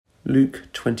Luke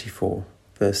 24,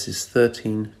 verses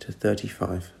 13 to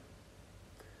 35.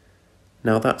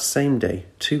 Now that same day,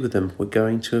 2 of them were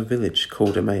going to a village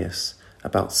called Emmaus,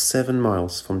 about 7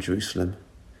 miles from Jerusalem.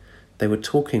 They were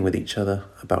talking with each other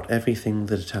about everything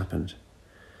that had happened.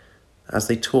 As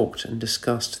they talked and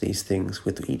discussed these things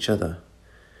with each other,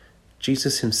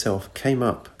 Jesus himself came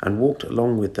up and walked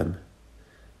along with them,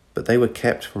 but they were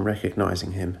kept from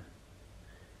recognizing him.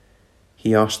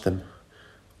 He asked them,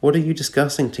 "What are you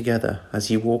discussing together as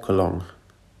you walk along?"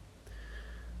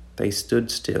 They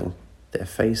stood still, their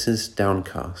faces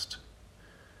downcast.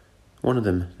 One of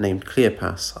them, named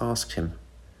Cleopas, asked him,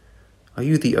 "Are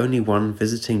you the only one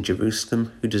visiting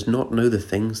Jerusalem who does not know the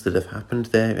things that have happened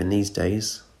there in these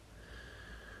days?"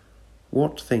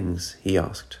 "What things?" he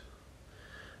asked.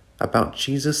 "About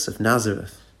Jesus of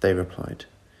Nazareth," they replied.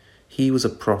 "He was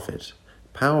a prophet,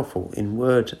 powerful in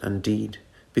word and deed,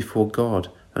 before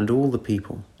God and all the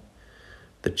people.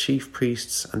 The chief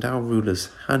priests and our rulers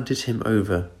handed him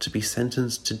over to be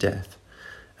sentenced to death,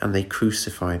 and they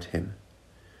crucified him.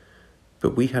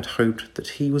 But we had hoped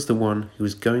that he was the one who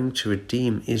was going to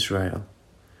redeem Israel.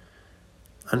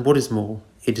 And what is more,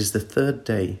 it is the 3rd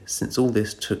day since all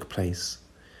this took place.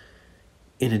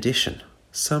 In addition,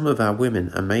 some of our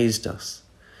women amazed us.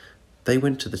 They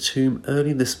went to the tomb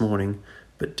early this morning,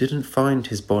 but didn't find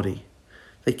his body.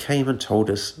 They came and told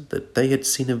us that they had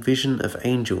seen a vision of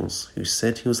angels who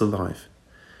said he was alive.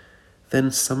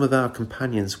 Then some of our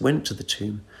companions went to the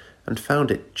tomb and found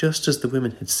it just as the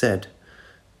women had said,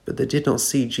 but they did not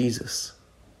see Jesus."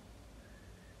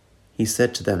 He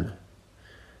said to them,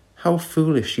 "How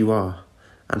foolish you are,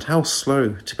 and how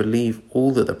slow to believe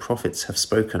all that the prophets have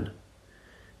spoken.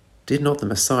 Did not the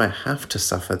Messiah have to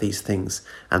suffer these things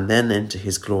and then enter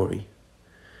his glory?"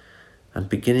 And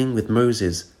beginning with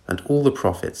Moses and all the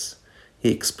prophets, he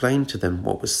explained to them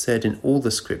what was said in all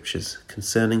the scriptures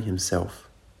concerning himself.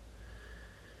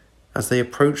 As they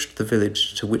approached the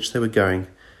village to which they were going,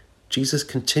 Jesus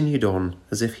continued on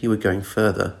as if he were going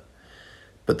further,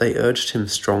 but they urged him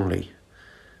strongly,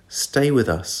 "Stay with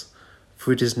us,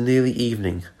 for it is nearly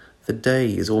evening, the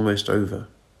day is almost over."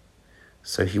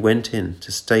 So he went in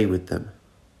to stay with them.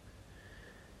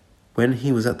 When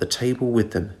he was at the table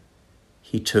with them,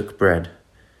 he took bread,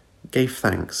 gave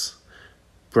thanks,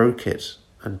 broke it,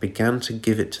 and began to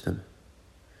give it to them.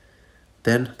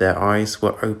 Then their eyes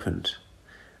were opened,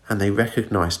 and they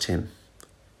recognized him,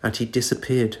 and he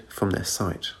disappeared from their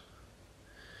sight.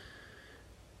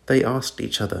 They asked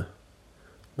each other,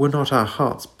 "Were not our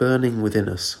hearts burning within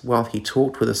us while he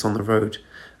talked with us on the road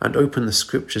and opened the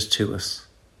scriptures to us?"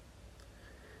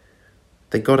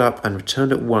 They got up and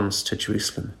returned at once to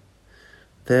Jerusalem.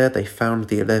 There they found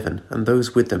the 11 and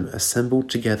those with them assembled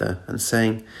together and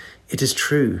saying, "It is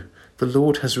true, the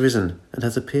Lord has risen and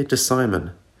has appeared to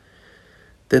Simon."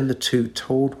 Then the 2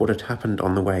 told what had happened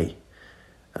on the way,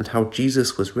 and how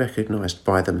Jesus was recognized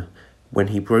by them when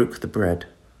he broke the bread.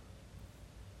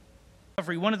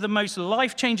 One of the most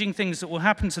life-changing things that will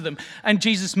happen to them. And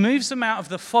Jesus moves them out of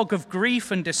the fog of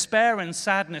grief and despair and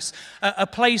sadness, a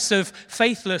place of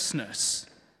faithlessness,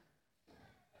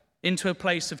 into a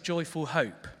place of joyful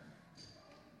hope.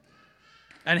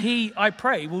 And he, I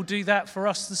pray, will do that for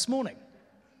us this morning,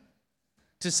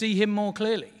 to see him more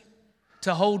clearly,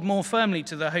 to hold more firmly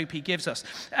to the hope he gives us.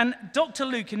 And Dr.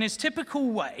 Luke, in his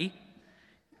typical way,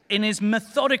 in his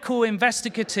methodical,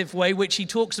 investigative way, which he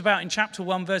talks about in chapter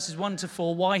 1, verses 1 to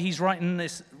 4, why he's writing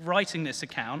this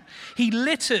account, he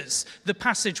litters the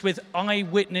passage with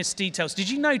eyewitness details. Did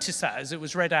you notice that as it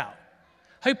was read out?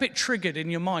 Hope it triggered in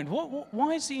your mind.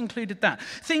 Why has he included that?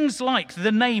 Things like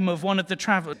the name of one of the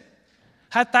travelers.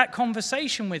 Had that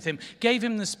conversation with him, gave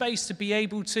him the space to be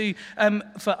able to,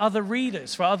 for other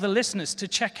readers, for other listeners, to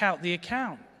check out the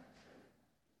account.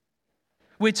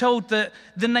 We're told that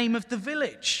the name of the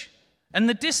village and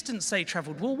the distance they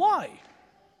traveled. Well, why?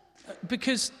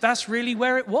 Because that's really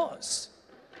where it was.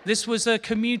 This was a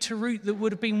commuter route that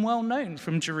would have been well known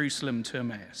from Jerusalem to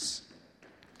Emmaus.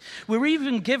 We're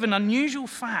even given unusual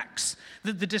facts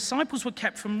that the disciples were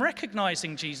kept from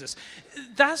recognizing Jesus.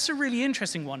 That's a really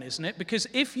interesting one, isn't it? Because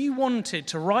if you wanted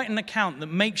to write an account that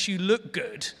makes you look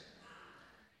good,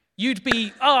 you'd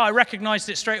be, I recognized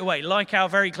it straight away, like our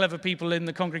very clever people in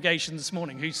the congregation this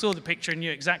morning who saw the picture and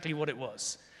knew exactly what it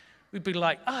was. We'd be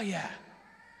like, oh yeah.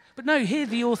 But no, here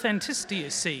the authenticity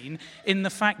is seen in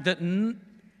the fact that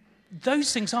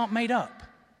those things aren't made up.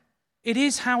 It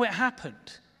is how it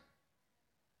happened.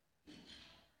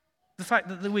 The fact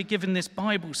that we're given this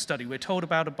Bible study, we're told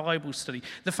about a Bible study,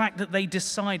 the fact that they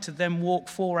decide to then walk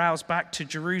 4 hours back to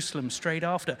Jerusalem straight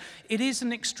after, it is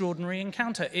an extraordinary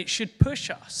encounter. It should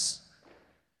push us.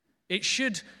 It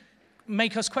should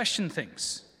make us question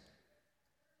things.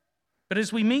 But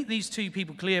as we meet these two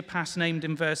people, Cleopas named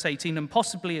in verse 18, and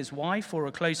possibly his wife or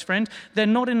a close friend, they're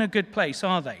not in a good place,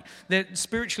 are they? They're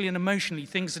spiritually and emotionally,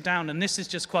 things are down. And this is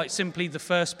just quite simply the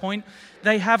first point.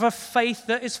 They have a faith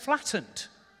that is flattened.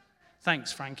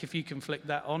 Thanks, Frank. If you can flick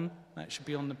that on, that should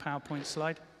be on the PowerPoint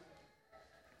slide.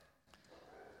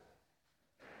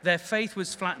 Their faith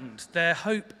was flattened. Their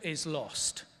hope is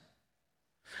lost.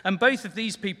 And both of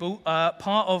these people are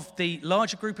part of the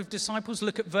larger group of disciples.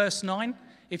 Look at verse 9.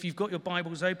 If you've got your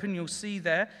Bibles open, you'll see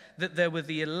there that there were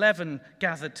the 11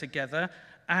 gathered together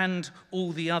and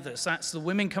all the others. That's the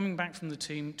women coming back from the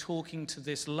tomb talking to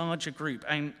this larger group.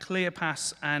 And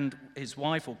Cleopas and his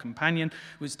wife or companion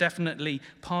was definitely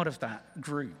part of that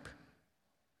group.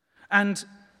 And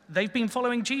they've been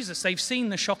following Jesus. They've seen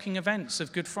the shocking events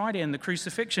of Good Friday and the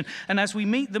crucifixion. And as we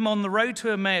meet them on the road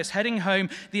to Emmaus, heading home,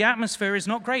 the atmosphere is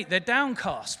not great. They're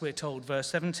downcast, we're told, verse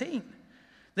 17.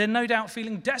 They're no doubt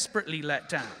feeling desperately let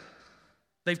down.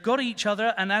 They've got each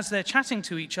other, and as they're chatting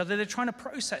to each other, they're trying to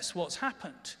process what's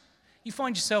happened. You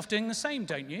find yourself doing the same,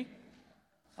 don't you?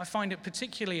 I find it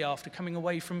particularly after coming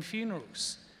away from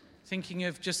funerals, thinking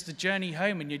of just the journey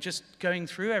home, and you're just going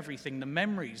through everything, the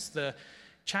memories, the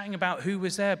chatting about who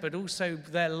was there, but also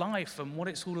their life and what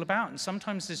it's all about. And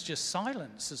sometimes there's just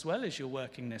silence as well as you're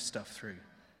working this stuff through.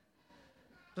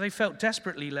 But they felt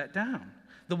desperately let down.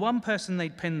 The one person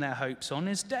they'd pinned their hopes on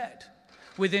is dead.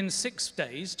 Within 6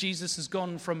 days, Jesus has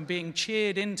gone from being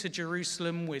cheered into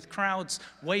Jerusalem with crowds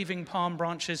waving palm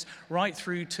branches right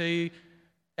through to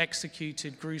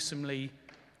executed gruesomely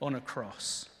on a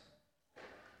cross.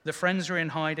 The friends are in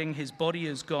hiding, his body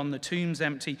is gone, the tomb's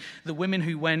empty. The women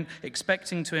who went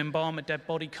expecting to embalm a dead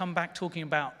body come back talking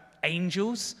about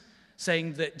angels,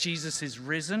 saying that Jesus is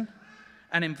risen.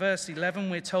 And in verse 11,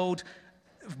 we're told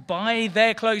by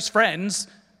their close friends,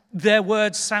 their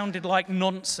words sounded like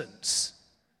nonsense.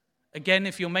 Again,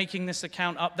 if you're making this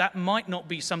account up, that might not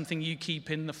be something you keep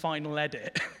in the final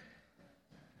edit.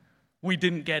 We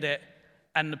didn't get it,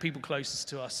 and the people closest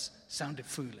to us sounded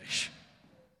foolish.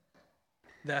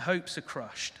 Their hopes are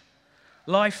crushed.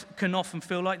 Life can often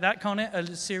feel like that, can't it?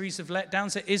 A series of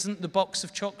letdowns. It isn't the box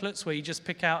of chocolates where you just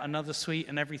pick out another sweet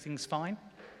and everything's fine.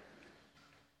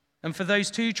 And for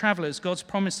those two travelers, God's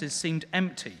promises seemed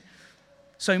empty.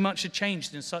 So much had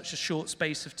changed in such a short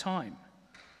space of time.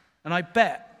 And I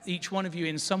bet each one of you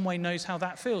in some way knows how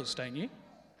that feels, don't you?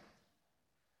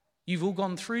 You've all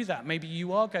gone through that. Maybe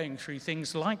you are going through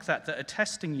things like that are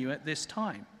testing you at this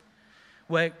time,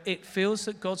 where it feels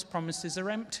that God's promises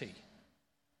are empty.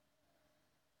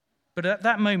 But at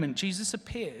that moment, Jesus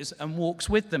appears and walks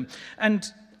with them. And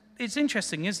it's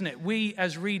interesting, isn't it? We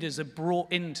as readers are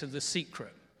brought into the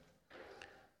secret.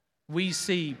 We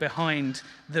see behind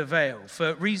the veil.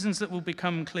 For reasons that will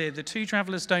become clear, the two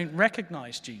travelers don't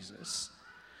recognize Jesus.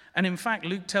 And in fact,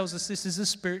 Luke tells us this is a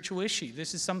spiritual issue.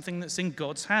 This is something that's in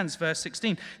God's hands. Verse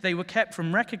 16, they were kept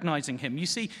from recognizing him. You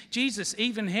see, Jesus,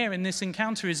 even here in this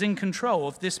encounter, is in control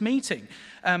of this meeting.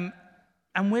 And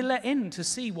we're let in to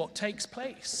see what takes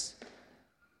place,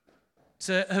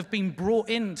 to have been brought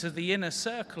into the inner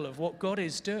circle of what God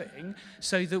is doing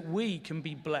so that we can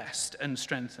be blessed and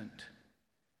strengthened.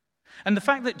 And the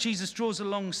fact that Jesus draws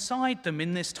alongside them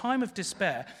in this time of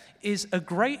despair is a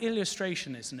great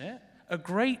illustration, isn't it? A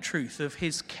great truth of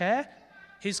his care,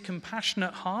 his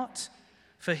compassionate heart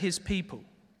for his people.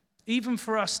 Even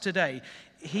for us today,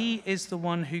 he is the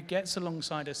one who gets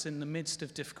alongside us in the midst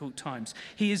of difficult times.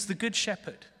 He is the good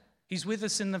shepherd. He's with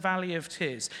us in the valley of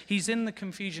tears. He's in the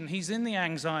confusion. He's in the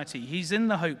anxiety. He's in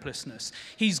the hopelessness.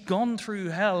 He's gone through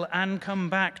hell and come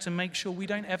back to make sure we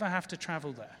don't ever have to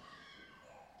travel there.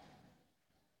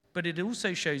 But it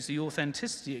also shows the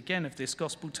authenticity, again, of this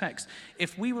gospel text.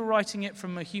 If we were writing it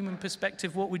from a human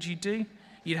perspective, what would you do?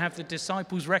 You'd have the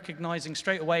disciples recognizing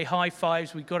straight away, high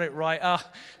fives, we got it right.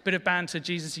 Bit of banter,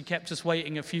 Jesus, you kept us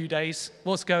waiting a few days.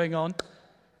 What's going on?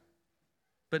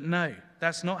 But no,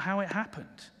 that's not how it happened.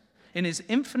 In his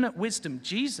infinite wisdom,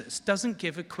 Jesus doesn't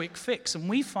give a quick fix, and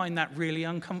we find that really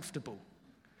uncomfortable.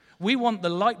 We want the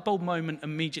light bulb moment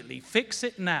immediately. Fix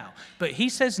it now. But he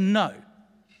says no.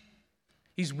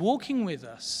 He's walking with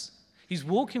us. He's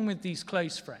walking with these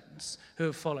close friends who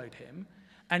have followed him,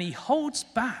 and he holds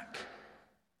back.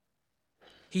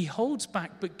 He holds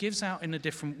back but gives out in a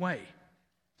different way.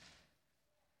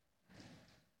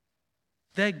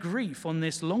 Their grief on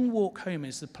this long walk home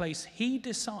is the place he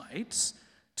decides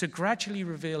to gradually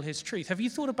reveal his truth. Have you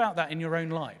thought about that in your own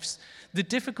lives? The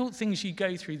difficult things you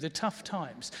go through, the tough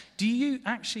times. Do you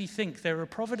actually think they're a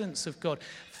providence of God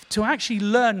to actually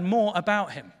learn more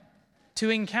about him? To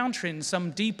encounter in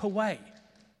some deeper way?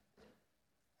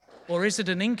 Or is it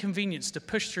an inconvenience to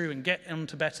push through and get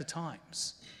onto better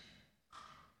times?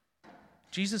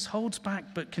 Jesus holds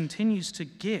back but continues to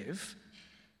give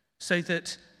so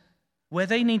that where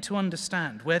they need to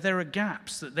understand, where there are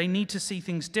gaps, that they need to see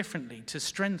things differently, to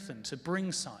strengthen, to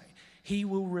bring sight, he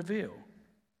will reveal.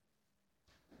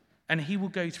 And he will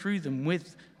go through them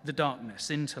with the darkness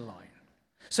into light.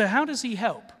 So how does he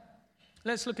help?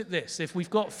 Let's look at this. If we've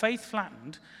got faith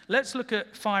flattened, let's look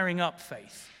at firing up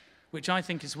faith, which I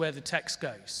think is where the text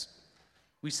goes.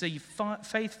 We see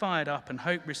faith fired up and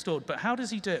hope restored. But how does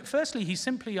he do it? Firstly, he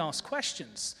simply asks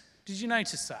questions. Did you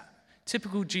notice that?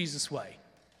 Typical Jesus way.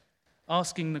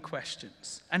 Asking the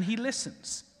questions. And he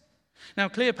listens. Now,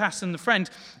 Cleopas and the friend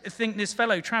think this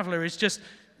fellow traveler is just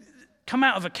come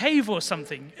out of a cave or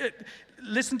something.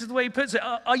 Listen to the way he puts it.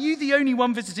 Are you the only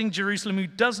one visiting Jerusalem who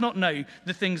does not know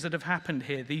the things that have happened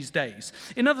here these days?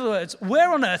 In other words,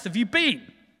 where on earth have you been?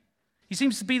 He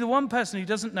seems to be the one person who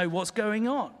doesn't know what's going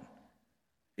on.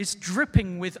 It's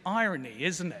dripping with irony,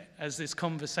 isn't it, as this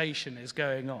conversation is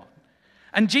going on?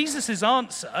 And Jesus'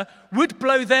 answer would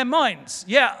blow their minds.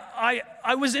 Yeah,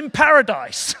 I was in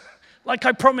paradise, like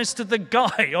I promised to the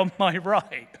guy on my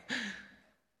right.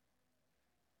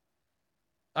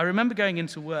 I remember going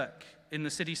into work in the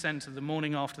city centre the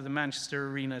morning after the Manchester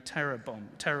Arena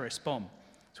terrorist bomb,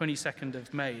 22nd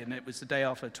of May, and it was the day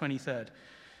after, 23rd,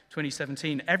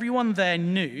 2017. Everyone there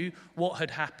knew what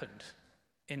had happened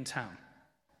in town.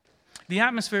 The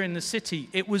atmosphere in the city,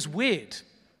 it was weird.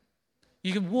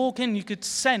 You could walk in, you could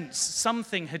sense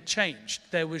something had changed.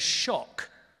 There was shock.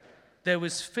 There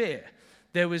was fear.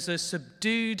 There was a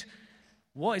subdued,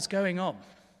 what is going on?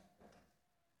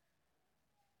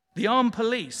 The armed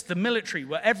police, the military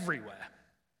were everywhere.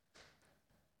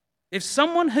 If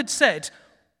someone had said,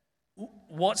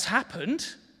 what's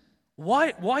happened?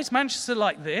 Why is Manchester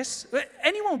like this?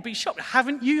 Anyone would be shocked.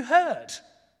 Haven't you heard?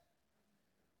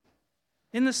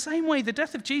 In the same way, the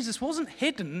death of Jesus wasn't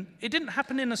hidden. It didn't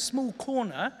happen in a small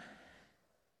corner.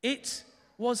 It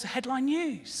was headline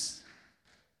news.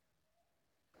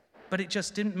 But it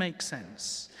just didn't make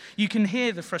sense. You can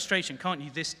hear the frustration, can't you?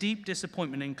 This deep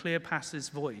disappointment in Cleopas'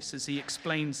 voice as he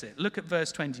explains it. Look at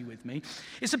verse 20 with me.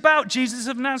 It's about Jesus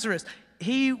of Nazareth.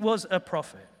 He was a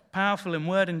prophet, powerful in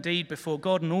word and deed before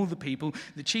God and all the people.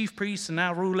 The chief priests and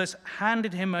our rulers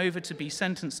handed him over to be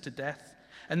sentenced to death,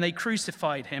 and they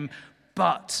crucified him.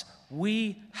 But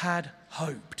we had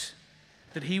hoped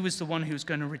that he was the one who was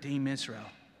going to redeem Israel.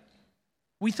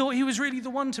 We thought he was really the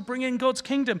one to bring in God's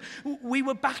kingdom. We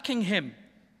were backing him.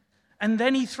 And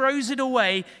then he throws it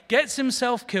away, gets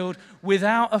himself killed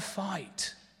without a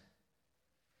fight.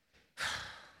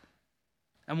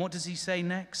 And what does he say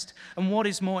next? And what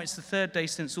is more, it's the third day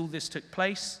since all this took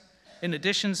place. In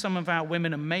addition, some of our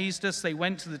women amazed us. They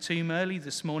went to the tomb early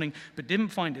this morning, but didn't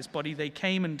find his body. They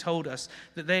came and told us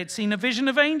that they had seen a vision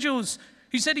of angels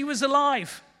who said he was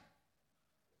alive.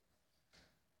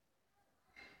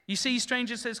 You see,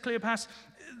 stranger, says Cleopas,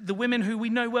 the women who we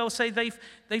know well say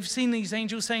they've seen these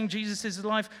angels saying Jesus is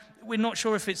alive. We're not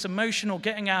sure if it's emotion or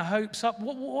getting our hopes up.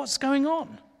 What's going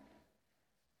on?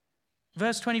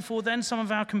 Verse 24, then some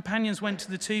of our companions went to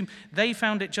the tomb. They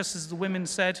found it just as the women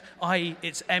said, i.e.,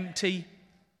 it's empty.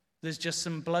 There's just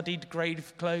some bloodied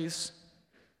grave clothes.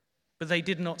 But they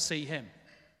did not see him.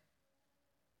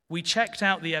 We checked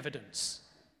out the evidence.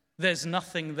 There's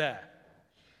nothing there.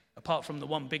 Apart from the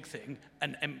one big thing,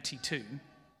 an empty tomb.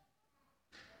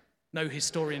 No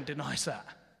historian denies that.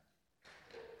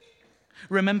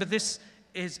 Remember, this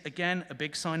is, again, a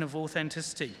big sign of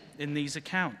authenticity in these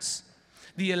accounts.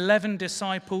 The 11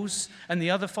 disciples and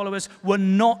the other followers were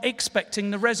not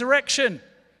expecting the resurrection.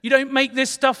 You don't make this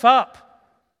stuff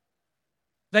up.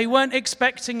 They weren't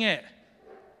expecting it.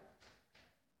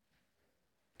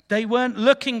 They weren't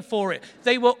looking for it.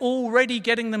 They were already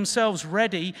getting themselves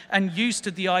ready and used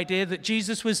to the idea that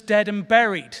Jesus was dead and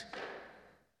buried.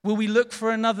 Will we look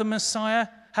for another Messiah,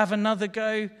 have another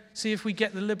go, see if we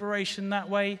get the liberation that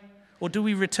way? Or do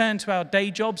we return to our day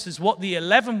jobs as what the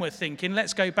 11 were thinking?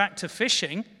 Let's go back to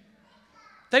fishing.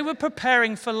 They were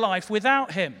preparing for life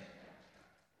without him.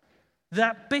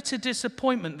 That bitter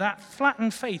disappointment, that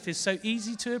flattened faith is so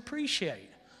easy to appreciate.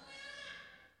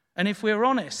 And if we're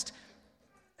honest,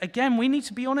 again, we need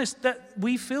to be honest that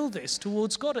we feel this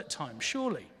towards God at times,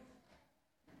 surely.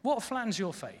 What flattens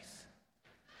your faith?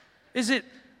 Is it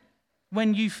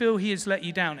when you feel he has let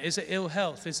you down? Is it ill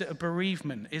health? Is it a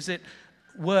bereavement? Is it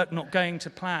work not going to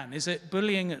plan? Is it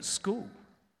bullying at school?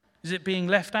 Is it being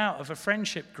left out of a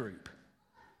friendship group?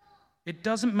 It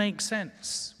doesn't make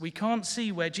sense. We can't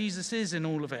see where Jesus is in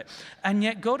all of it. And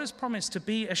yet God has promised to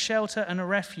be a shelter and a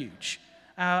refuge,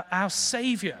 our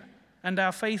Savior, and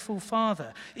our faithful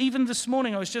Father. Even this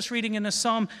morning, I was just reading in a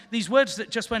psalm these words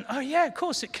that just went, oh yeah, of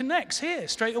course, it connects here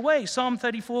straight away. Psalm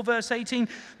 34, verse 18,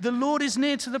 the Lord is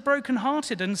near to the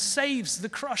brokenhearted and saves the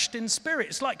crushed in spirit.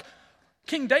 It's like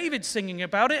King David singing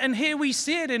about it, and here we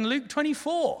see it in Luke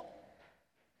 24.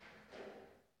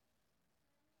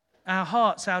 Our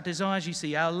hearts, our desires, you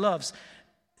see, our loves,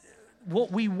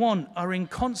 what we want are in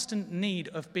constant need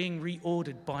of being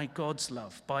reordered by God's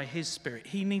love, by his Spirit.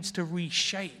 He needs to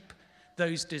reshape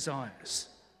those desires.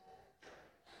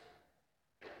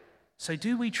 So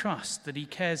do we trust that he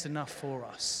cares enough for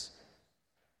us?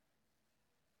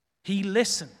 He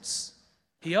listens.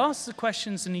 He asks the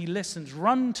questions and he listens.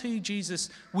 Run to Jesus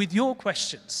with your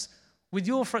questions, with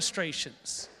your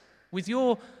frustrations, with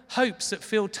your hopes that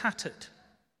feel tattered.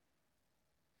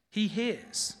 He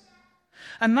hears.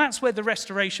 And that's where the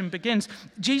restoration begins.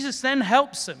 Jesus then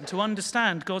helps them to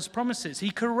understand God's promises. He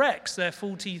corrects their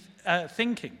faulty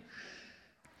thinking.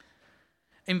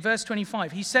 In verse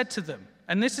 25, he said to them,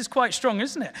 and this is quite strong,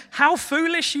 isn't it? How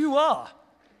foolish you are,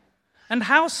 and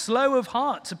how slow of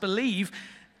heart to believe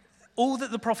all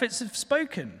that the prophets have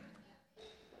spoken.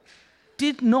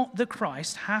 Did not the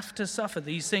Christ have to suffer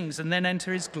these things and then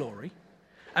enter his glory?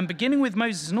 And beginning with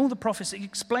Moses and all the prophets, he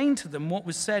explained to them what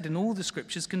was said in all the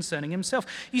scriptures concerning himself.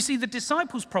 You see, the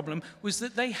disciples' problem was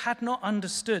that they had not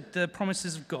understood the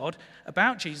promises of God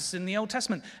about Jesus in the Old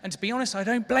Testament. And to be honest, I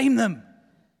don't blame them.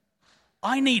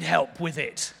 I need help with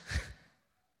it.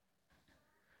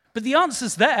 But the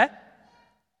answer's there.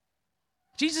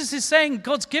 Jesus is saying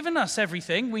God's given us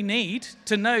everything we need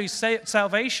to know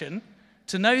salvation,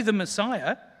 to know the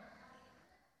Messiah.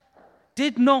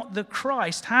 Did not the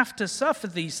Christ have to suffer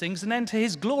these things and enter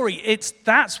his glory?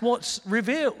 That's what's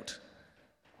revealed.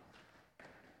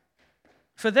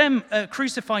 For them,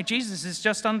 crucified Jesus is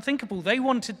just unthinkable. They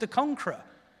wanted the conqueror.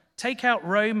 Take out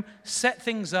Rome, set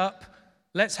things up,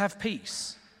 let's have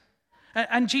peace.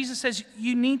 And Jesus says,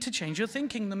 you need to change your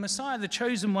thinking. The Messiah, the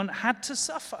chosen one, had to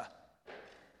suffer.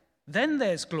 Then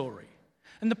there's glory.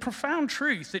 And the profound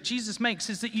truth that Jesus makes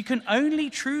is that you can only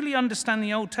truly understand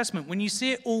the Old Testament when you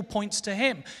see it all points to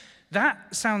him.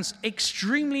 That sounds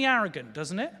extremely arrogant,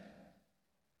 doesn't it?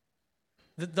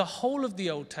 That the whole of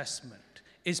the Old Testament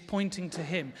is pointing to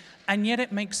him, and yet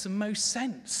it makes the most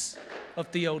sense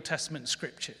of the Old Testament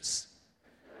scriptures.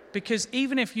 Because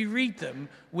even if you read them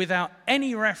without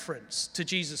any reference to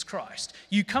Jesus Christ,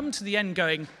 you come to the end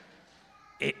going,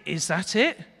 is that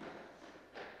it?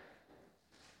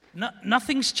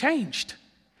 Nothing's changed.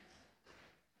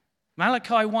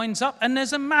 Malachi winds up and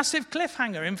there's a massive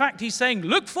cliffhanger. In fact, he's saying,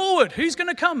 look forward, who's going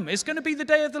to come? It's going to be the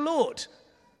day of the Lord.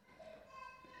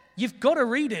 You've got to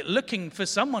read it looking for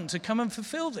someone to come and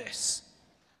fulfill this.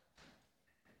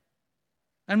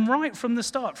 And right from the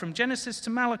start, from Genesis to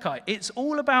Malachi, it's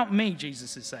all about me,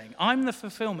 Jesus is saying. I'm the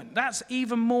fulfillment. That's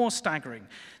even more staggering.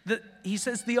 That he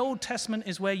says the Old Testament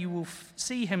is where you will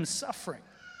see him suffering.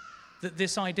 That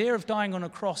this idea of dying on a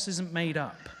cross isn't made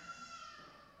up.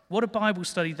 What a Bible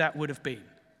study that would have been.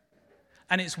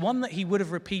 And it's one that he would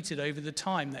have repeated over the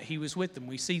time that he was with them.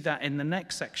 We see that in the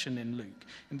next section in Luke,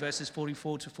 in verses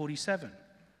 44 to 47.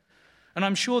 And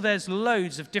I'm sure there's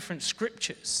loads of different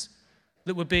scriptures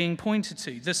that were being pointed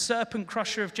to. The serpent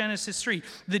crusher of Genesis 3,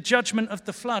 the judgment of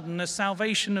the flood and the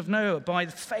salvation of Noah by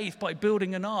faith, by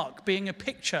building an ark, being a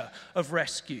picture of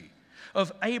rescue,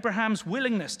 of Abraham's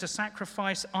willingness to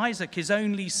sacrifice Isaac, his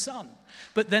only son.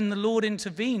 But then the Lord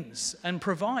intervenes and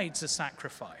provides a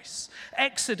sacrifice.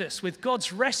 Exodus with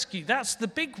God's rescue, that's the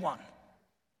big one.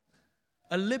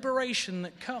 A liberation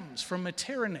that comes from a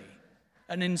tyranny,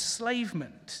 an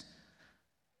enslavement,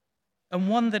 and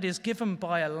one that is given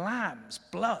by a lamb's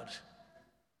blood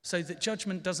so that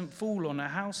judgment doesn't fall on a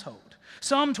household.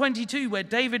 Psalm 22, where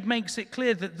David makes it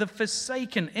clear that the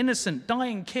forsaken, innocent,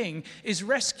 dying king is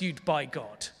rescued by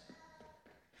God.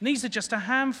 And these are just a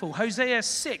handful. Hosea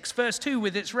 6, verse 2,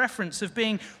 with its reference of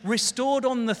being restored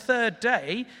on the third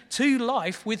day to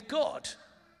life with God.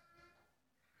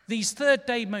 These third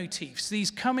day motifs,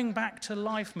 these coming back to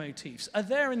life motifs, are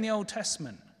there in the Old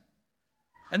Testament.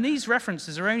 And these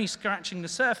references are only scratching the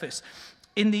surface.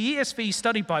 In the ESV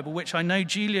Study Bible, which I know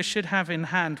Julia should have in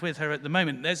hand with her at the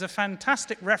moment, there's a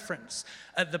fantastic reference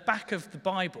at the back of the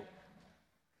Bible.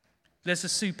 There's a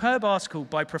superb article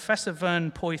by Professor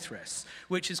Vern Poythress,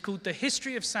 which is called The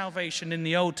History of Salvation in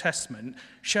the Old Testament,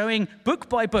 showing book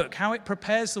by book how it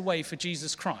prepares the way for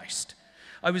Jesus Christ.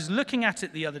 I was looking at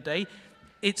it the other day.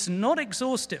 It's not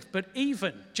exhaustive, but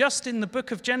even just in the book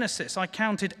of Genesis, I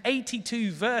counted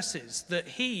 82 verses that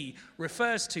he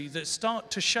refers to that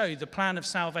start to show the plan of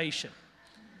salvation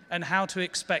and how to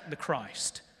expect the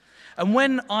Christ. And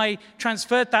when I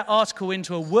transferred that article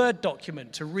into a Word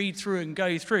document to read through and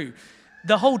go through,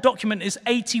 the whole document is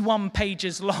 81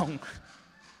 pages long.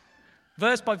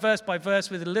 Verse by verse by verse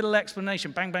with a little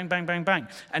explanation. Bang, bang, bang, bang, bang.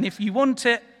 And if you want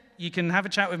it, you can have a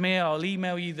chat with me. I'll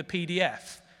email you the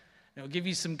PDF. It'll give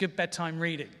you some good bedtime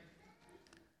reading.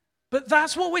 But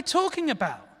that's what we're talking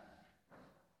about.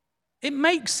 It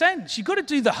makes sense. You've got to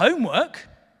do the homework.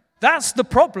 That's the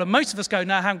problem. Most of us go,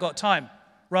 no, I haven't got time.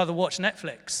 Rather watch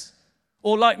Netflix.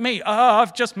 Or like me,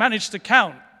 I've just managed to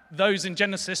count those in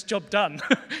Genesis, job done.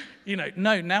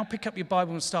 No, now pick up your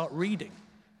Bible and start reading.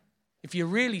 If you're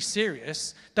really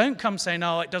serious, don't come saying,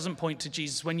 it doesn't point to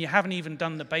Jesus when you haven't even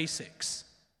done the basics.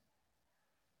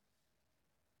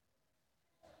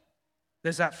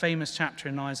 There's that famous chapter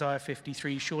in Isaiah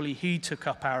 53, surely he took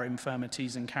up our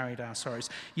infirmities and carried our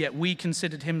sorrows. Yet we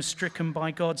considered him stricken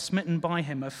by God, smitten by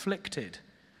him, afflicted.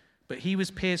 But he was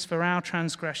pierced for our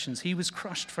transgressions. He was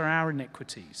crushed for our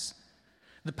iniquities.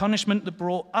 The punishment that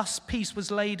brought us peace was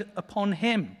laid upon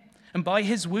him, and by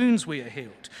his wounds we are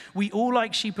healed. We all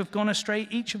like sheep have gone astray.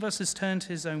 Each of us has turned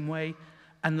his own way,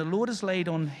 and the Lord has laid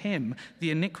on him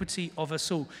the iniquity of us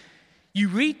all. You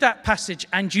read that passage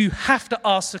and you have to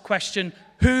ask the question,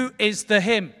 who is the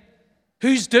him?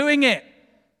 Who's doing it?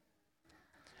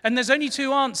 And there's only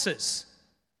two answers.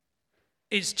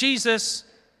 It's Jesus,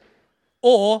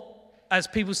 or, as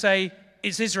people say,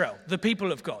 it's Israel, the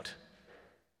people of God,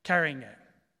 carrying it.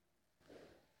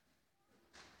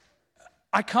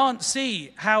 I can't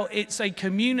see how it's a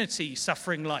community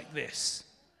suffering like this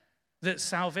that's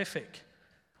salvific.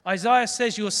 Isaiah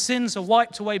says your sins are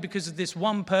wiped away because of this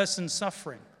one person's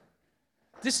suffering.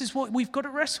 This is what we've got to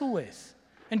wrestle with.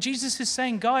 And Jesus is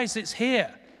saying, guys, it's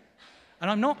here. And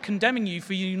I'm not condemning you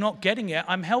for you not getting it.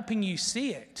 I'm helping you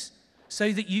see it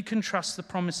so that you can trust the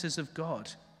promises of God.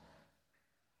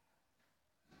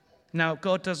 Now,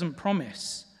 God doesn't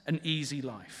promise an easy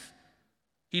life.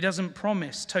 He doesn't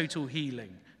promise total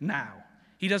healing now.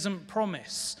 He doesn't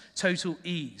promise total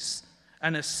ease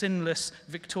and a sinless,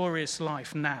 victorious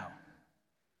life now.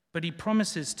 But he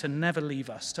promises to never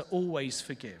leave us, to always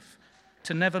forgive,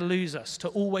 to never lose us, to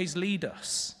always lead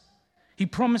us. He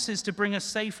promises to bring us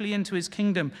safely into his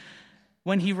kingdom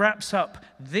when he wraps up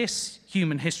this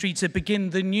human history to begin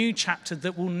the new chapter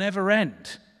that will never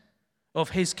end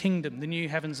of his kingdom, the new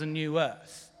heavens and new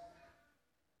earth.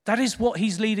 That is what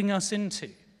he's leading us into.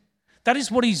 That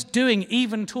is what he's doing,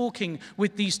 even talking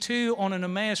with these two on an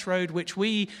Emmaus road, which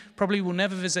we probably will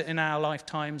never visit in our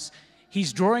lifetimes.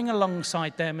 He's drawing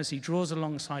alongside them as he draws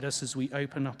alongside us as we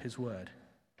open up his word.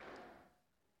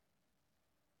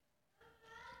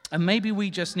 And maybe we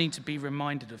just need to be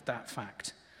reminded of that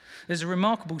fact. There's a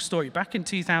remarkable story. Back in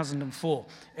 2004,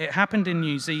 it happened in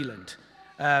New Zealand,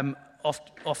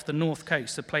 off the north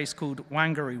coast, a place called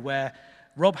Wangaroo, where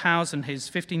Rob Howes and his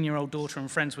 15-year-old daughter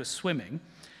and friends were swimming.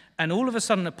 And all of a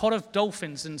sudden, a pod of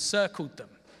dolphins encircled them,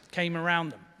 came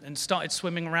around them, and started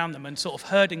swimming around them and sort of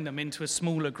herding them into a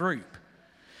smaller group.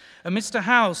 And Mr.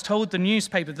 Howes told the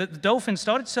newspaper that the dolphins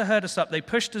started to herd us up. They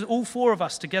pushed all four of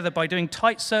us together by doing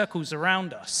tight circles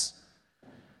around us.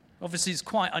 Obviously, it's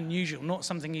quite unusual, not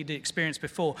something he'd experienced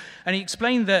before. And he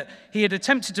explained that he had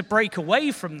attempted to break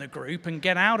away from the group and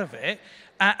get out of it,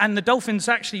 and the dolphins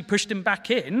actually pushed him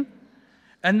back in.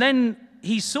 And then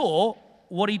he saw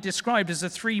what he described as a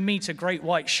 3-meter great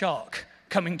white shark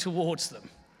coming towards them.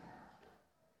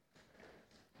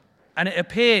 And it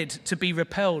appeared to be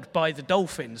repelled by the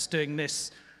dolphins doing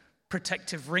this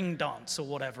protective ring dance or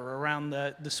whatever around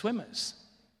the swimmers.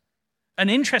 And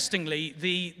interestingly,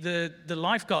 the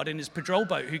lifeguard in his patrol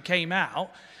boat who came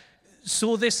out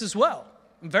saw this as well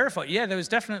and verified, yeah, there was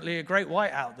definitely a great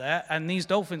white out there, and these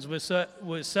dolphins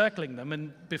were circling them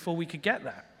and before we could get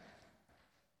there.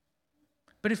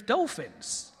 But if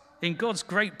dolphins, in God's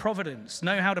great providence,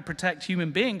 know how to protect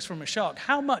human beings from a shark,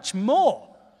 how much more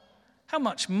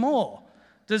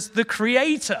does the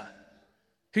Creator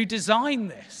who designed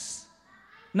this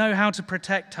know how to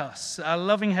protect us, our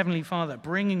loving Heavenly Father,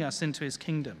 bringing us into his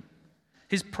kingdom?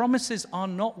 His promises are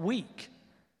not weak.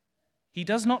 He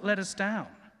does not let us down.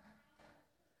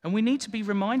 And we need to be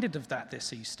reminded of that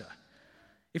this Easter.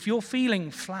 If you're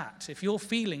feeling flat, if you're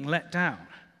feeling let down,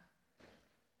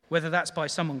 whether that's by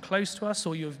someone close to us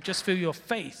or you just feel your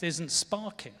faith isn't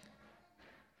sparking,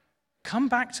 come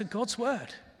back to God's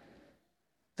word.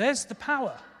 There's the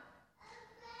power.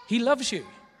 He loves you.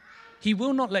 He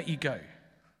will not let you go.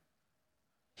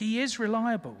 He is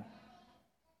reliable.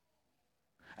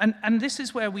 And this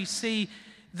is where we see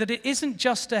that it isn't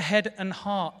just a head and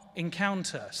heart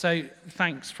encounter. So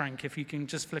thanks, Frank, if you can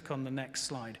just flick on the next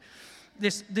slide.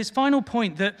 This final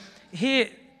point that here,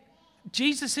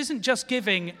 Jesus isn't just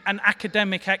giving an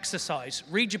academic exercise.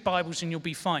 Read your Bibles and you'll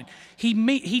be fine.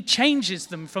 He changes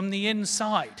them from the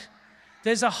inside.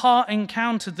 There's a heart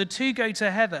encounter. The two go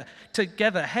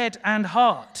together, head and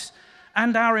heart.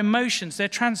 And our emotions, they're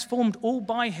transformed all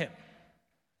by him.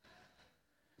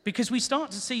 Because we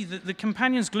start to see that the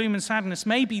companion's gloom and sadness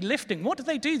may be lifting. What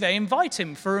do? They invite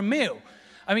him for a meal.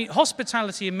 I mean,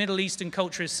 hospitality in Middle Eastern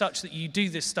culture is such that you do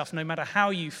this stuff no matter how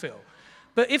you feel.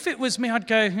 But if it was me, I'd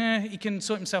go, he can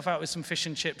sort himself out with some fish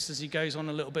and chips as he goes on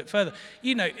a little bit further.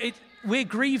 We're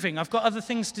grieving. I've got other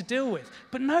things to deal with.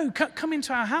 But no, come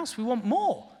into our house. We want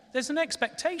more. There's an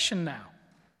expectation now.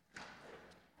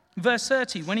 Verse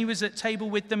 30, when he was at table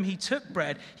with them, he took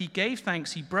bread, he gave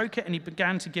thanks, he broke it, and he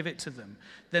began to give it to them.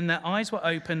 Then their eyes were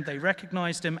opened, they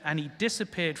recognized him, and he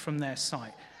disappeared from their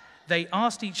sight. They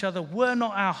asked each other, were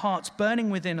not our hearts burning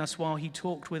within us while he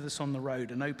talked with us on the road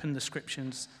and opened the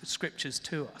scriptures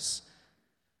to us?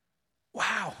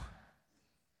 Wow.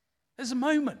 There's a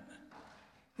moment.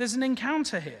 There's an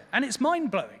encounter here, and it's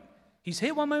mind-blowing. He's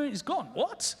here one moment, he's gone.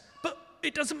 What? But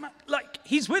it doesn't matter.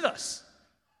 He's with us.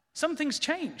 Something's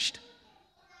changed.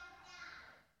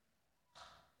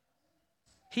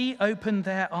 He opened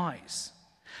their eyes.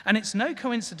 And it's no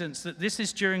coincidence that this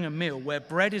is during a meal where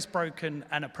bread is broken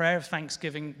and a prayer of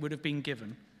thanksgiving would have been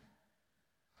given.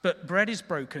 But bread is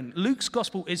broken. Luke's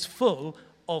gospel is full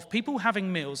of people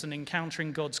having meals and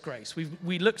encountering God's grace.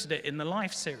 We looked at it in the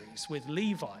Life series with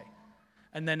Levi.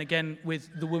 And then again with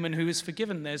the woman who is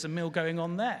forgiven. There's a meal going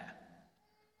on there.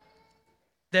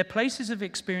 They're places of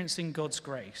experiencing God's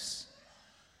grace.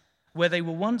 Where they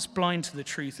were once blind to the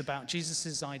truth about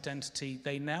Jesus' identity,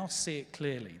 they now see it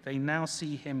clearly. They now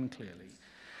see him clearly.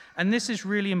 And this is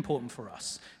really important for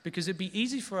us, because it'd be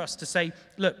easy for us to say,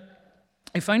 look,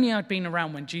 if only I'd been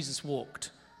around when Jesus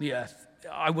walked the earth,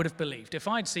 I would have believed. If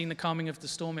I'd seen the calming of the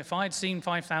storm, if I'd seen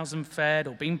 5,000 fed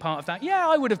or been part of that, yeah,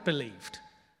 I would have believed.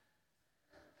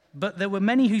 But there were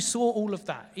many who saw all of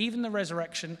that, even the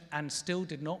resurrection, and still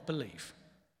did not believe.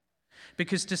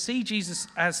 Because to see Jesus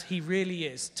as he really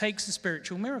is takes a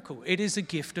spiritual miracle. It is a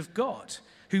gift of God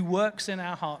who works in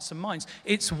our hearts and minds.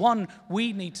 It's one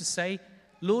we need to say,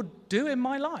 Lord, do in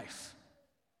my life.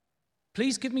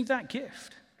 Please give me that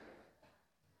gift.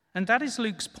 And that is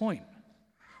Luke's point.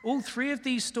 All three of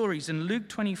these stories in Luke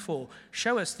 24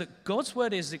 show us that God's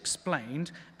word is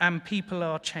explained and people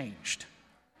are changed.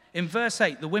 In verse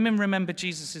 8, the women remember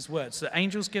Jesus' words. The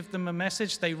angels give them a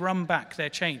message. They run back. They're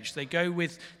changed. They go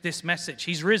with this message.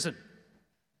 He's risen.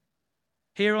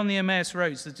 Here on the Emmaus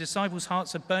Road, the disciples'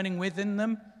 hearts are burning within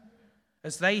them.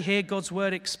 As they hear God's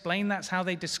word explained, that's how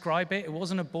they describe it. It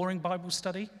wasn't a boring Bible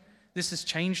study. This has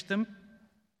changed them.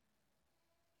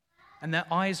 And their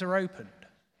eyes are opened.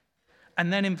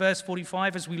 And then in verse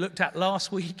 45, as we looked at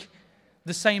last week,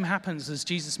 the same happens as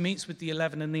Jesus meets with the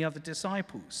 11 and the other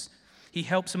disciples. He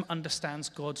helps them understand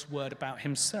God's word about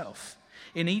himself.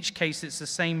 In each case, it's the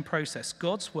same process.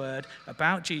 God's word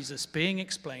about Jesus being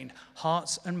explained,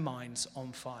 hearts and minds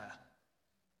on fire.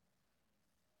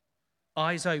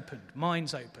 Eyes opened,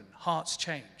 minds opened, hearts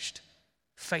changed,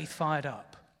 faith fired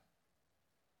up.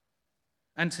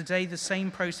 And today the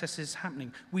same process is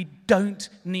happening. We don't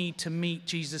need to meet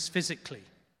Jesus physically.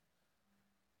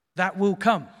 That will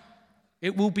come.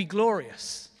 It will be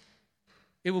glorious.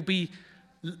 It will be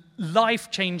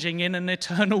life-changing in an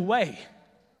eternal way.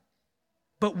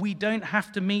 But we don't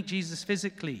have to meet Jesus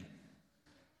physically.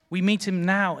 We meet him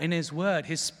now in his word.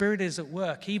 His spirit is at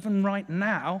work, even right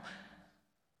now,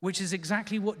 which is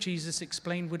exactly what Jesus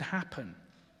explained would happen.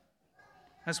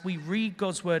 As we read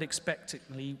God's word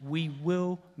expectantly, we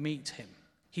will meet him.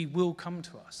 He will come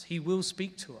to us. He will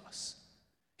speak to us.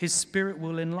 His spirit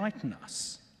will enlighten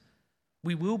us.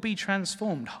 We will be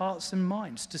transformed, hearts and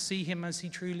minds, to see him as he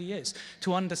truly is,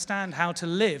 to understand how to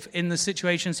live in the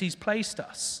situations he's placed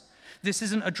us. This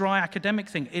isn't a dry academic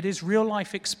thing. It is real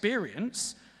life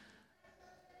experience,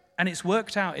 and it's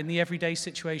worked out in the everyday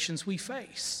situations we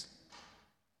face.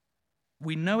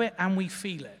 We know it and we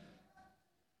feel it.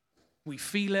 We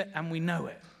feel it and we know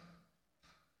it.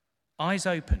 Eyes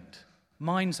opened,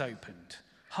 minds opened,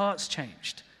 hearts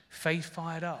changed, faith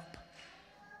fired up.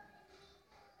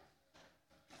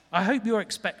 I hope you're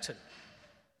expectant.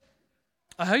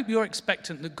 I hope you're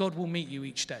expectant that God will meet you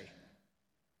each day.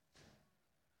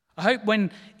 I hope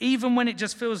even when it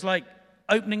just feels like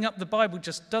opening up the Bible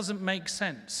just doesn't make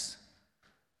sense,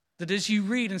 that as you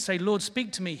read and say, Lord,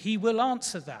 speak to me, he will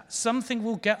answer that. Something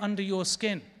will get under your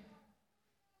skin.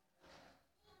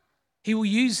 He will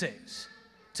use it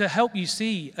to help you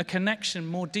see a connection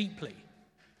more deeply.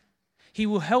 He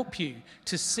will help you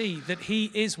to see that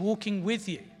he is walking with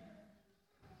you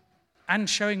and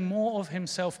showing more of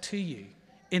himself to you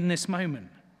in this moment.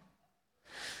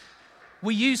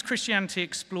 We use Christianity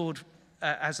Explored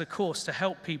as a course to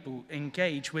help people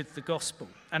engage with the gospel.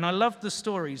 And I love the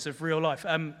stories of real life.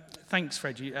 Thanks,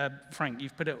 Frank,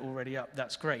 you've put it already up.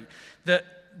 That's great.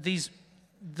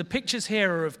 The pictures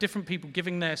here are of different people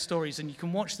giving their stories, and you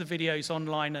can watch the videos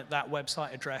online at that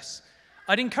website address.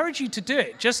 I'd encourage you to do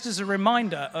it, just as a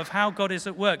reminder of how God is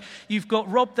at work. You've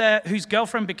got Rob there, whose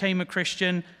girlfriend became a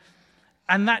Christian,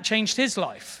 and that changed his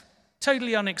life.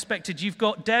 Totally unexpected. You've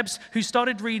got Debs, who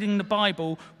started reading the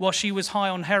Bible while she was high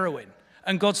on heroin,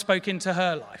 and God spoke into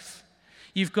her life.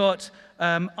 You've got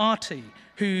Artie,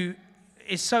 who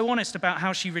is so honest about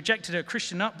how she rejected her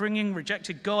Christian upbringing,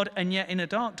 rejected God, and yet in a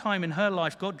dark time in her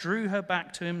life, God drew her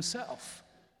back to himself.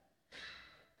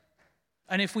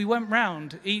 And if we went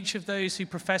round each of those who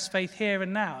profess faith here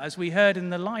and now, as we heard in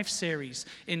the Life series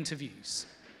interviews,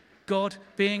 God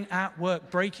being at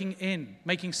work, breaking in,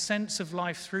 making sense of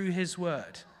life through his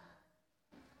word.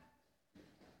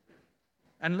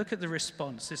 And look at the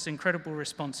response, this incredible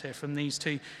response here from these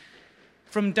two.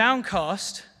 From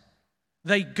downcast,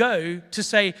 they go to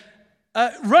say,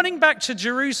 running back to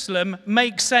Jerusalem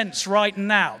makes sense right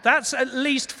now. That's at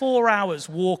least 4 hours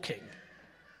walking.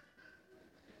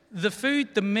 The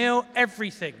food, the meal,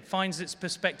 everything finds its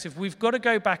perspective. We've got to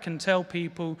go back and tell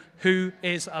people who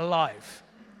is alive,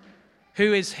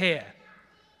 who is here.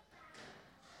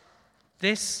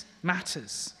 This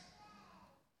matters.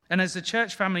 And as a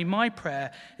church family, my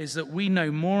prayer is that we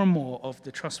know more and more of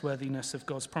the trustworthiness of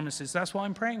God's promises. That's why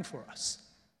I'm praying for us.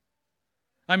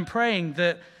 I'm praying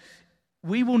that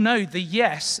we will know the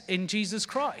yes in Jesus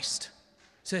Christ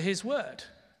to his word.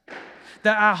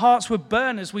 That our hearts would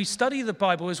burn as we study the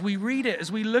Bible, as we read it,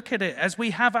 as we look at it, as we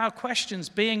have our questions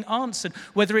being answered,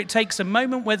 whether it takes a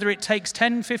moment, whether it takes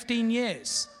 10, 15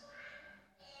 years.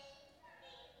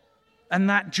 And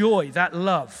that joy, that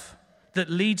love that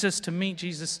leads us to meet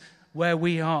Jesus where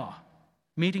we are,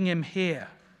 meeting him here.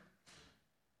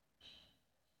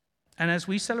 And as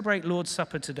we celebrate Lord's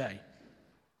Supper today,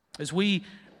 as we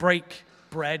break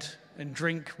bread and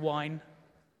drink wine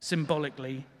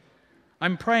symbolically,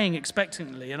 I'm praying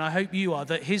expectantly, and I hope you are,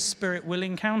 that his Spirit will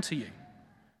encounter you,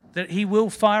 that he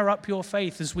will fire up your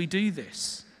faith as we do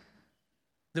this,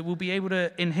 that we'll be able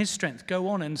to, in his strength, go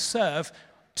on and serve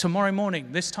tomorrow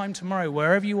morning, this time tomorrow,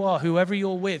 wherever you are, whoever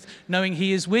you're with, knowing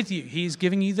he is with you. He is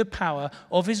giving you the power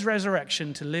of his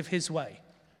resurrection to live his way.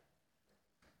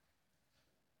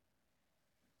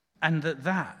 And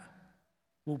that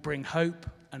will bring hope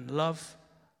and love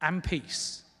and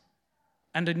peace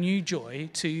and a new joy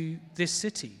to this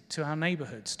city, to our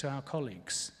neighborhoods, to our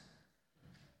colleagues.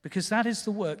 Because that is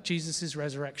the work Jesus'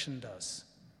 resurrection does.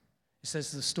 It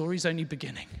says the story's only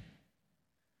beginning.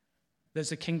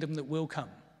 There's a kingdom that will come,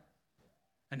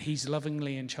 and he's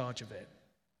lovingly in charge of it,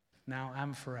 now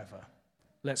and forever.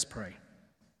 Let's pray.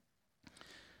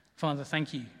 Father,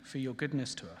 thank you for your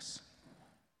goodness to us.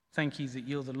 Thank you that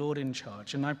you're the Lord in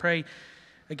charge. And I pray,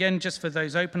 again, just for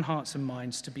those open hearts and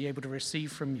minds to be able to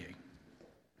receive from you.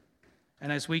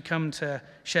 And as we come to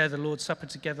share the Lord's Supper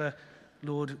together,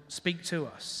 Lord, speak to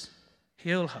us,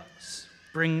 heal us,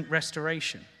 bring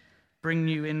restoration, bring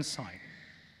new insight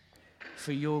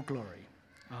for your glory.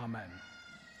 Amen.